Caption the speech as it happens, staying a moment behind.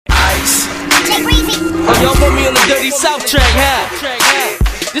Dirty South track, huh?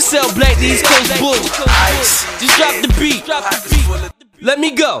 This L Black, the East Coast Bully. Just drop the beat. Let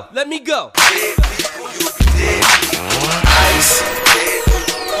me go.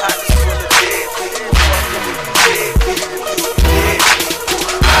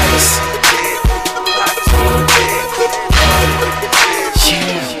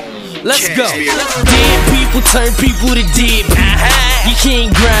 Let's go. Dead people turn people to dead people. You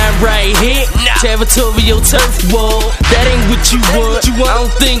can't grind right here. Territorial turf wall. That ain't what you want. I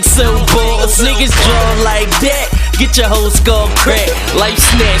don't think so, boss. Niggas draw like that. Get your whole skull cracked. Life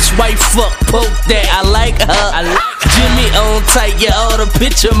snatch, white fuck, poke that. I like her. Jimmy on tight, yeah, all the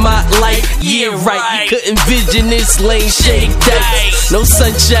picture my life. Yeah, right. You couldn't vision this lane shake dice. No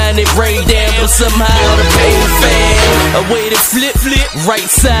sunshine, it rained down, but somehow the pain fell. A way to flip, right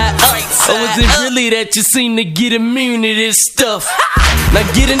side up. Or was it really that you seem to get immune to this stuff? Now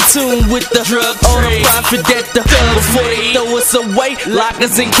get in tune with the drug trade. All the profit that the before they throw us away. Lock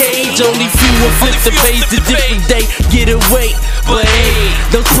us in cage, only few will flip the page a different day. Get away, but hey,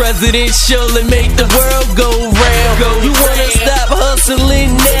 those presidents surely make the world go round. You wanna stop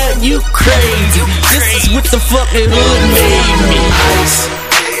hustling now? You crazy. This is what the fucking hood made me.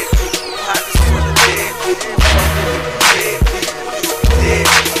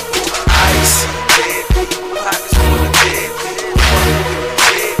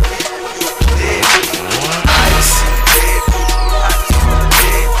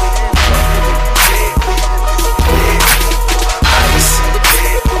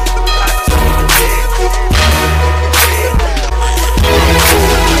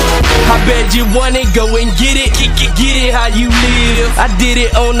 Bet you want it, go and get it. Get it how you live. I did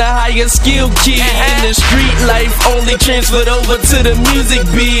it on the higher skill kid. In the street life, only transferred over to the music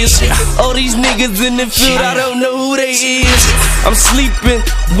biz. All these niggas in the field, I don't know who they is. I'm sleeping,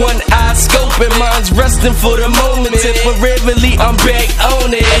 one eye scoping, mine's resting for the moment. Temporarily, I'm back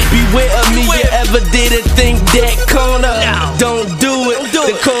on it. Beware of me, you ever did a thing that corner. Don't do it.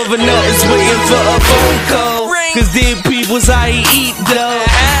 The covenant is waiting for a phone call. Cause dead people's how he eat, though.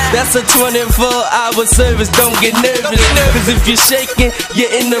 That's a 24-hour service, don't get nervous. Cause if you're shaking,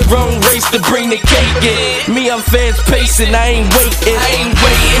 you're in the wrong race to bring the cake in. Me, I'm fast pacing, I ain't waiting.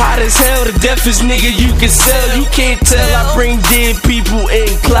 Hot as hell, the deafest nigga you can sell. You can't tell, I bring dead people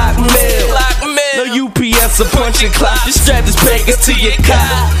in clock mail. No UPS or punching clock. Just strap this package to your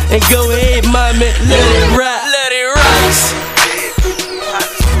car and go ahead, mommy, let it rock.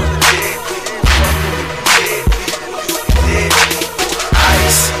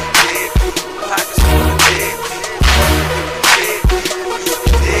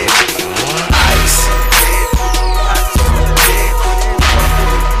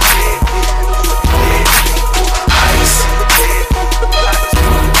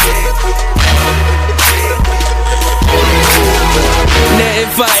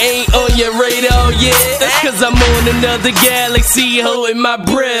 If I ain't on your radar, yeah, that's cause I'm on another galaxy holding my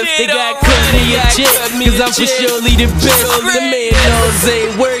breath. They got cut to your check, cause I'm for surely the best. The man knows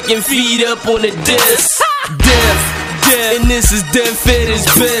ain't working, feet up on the desk. Death, and this is death at his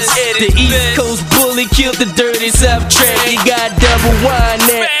best. The East Coast Bully killed the Dirty South track. He got double wine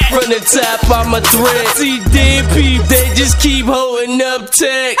that from the top, I'm a threat. See dead people, they just keep holding up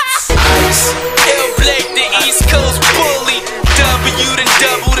text. L Black, the East Coast Bully. W, then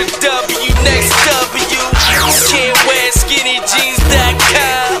double the W, next up.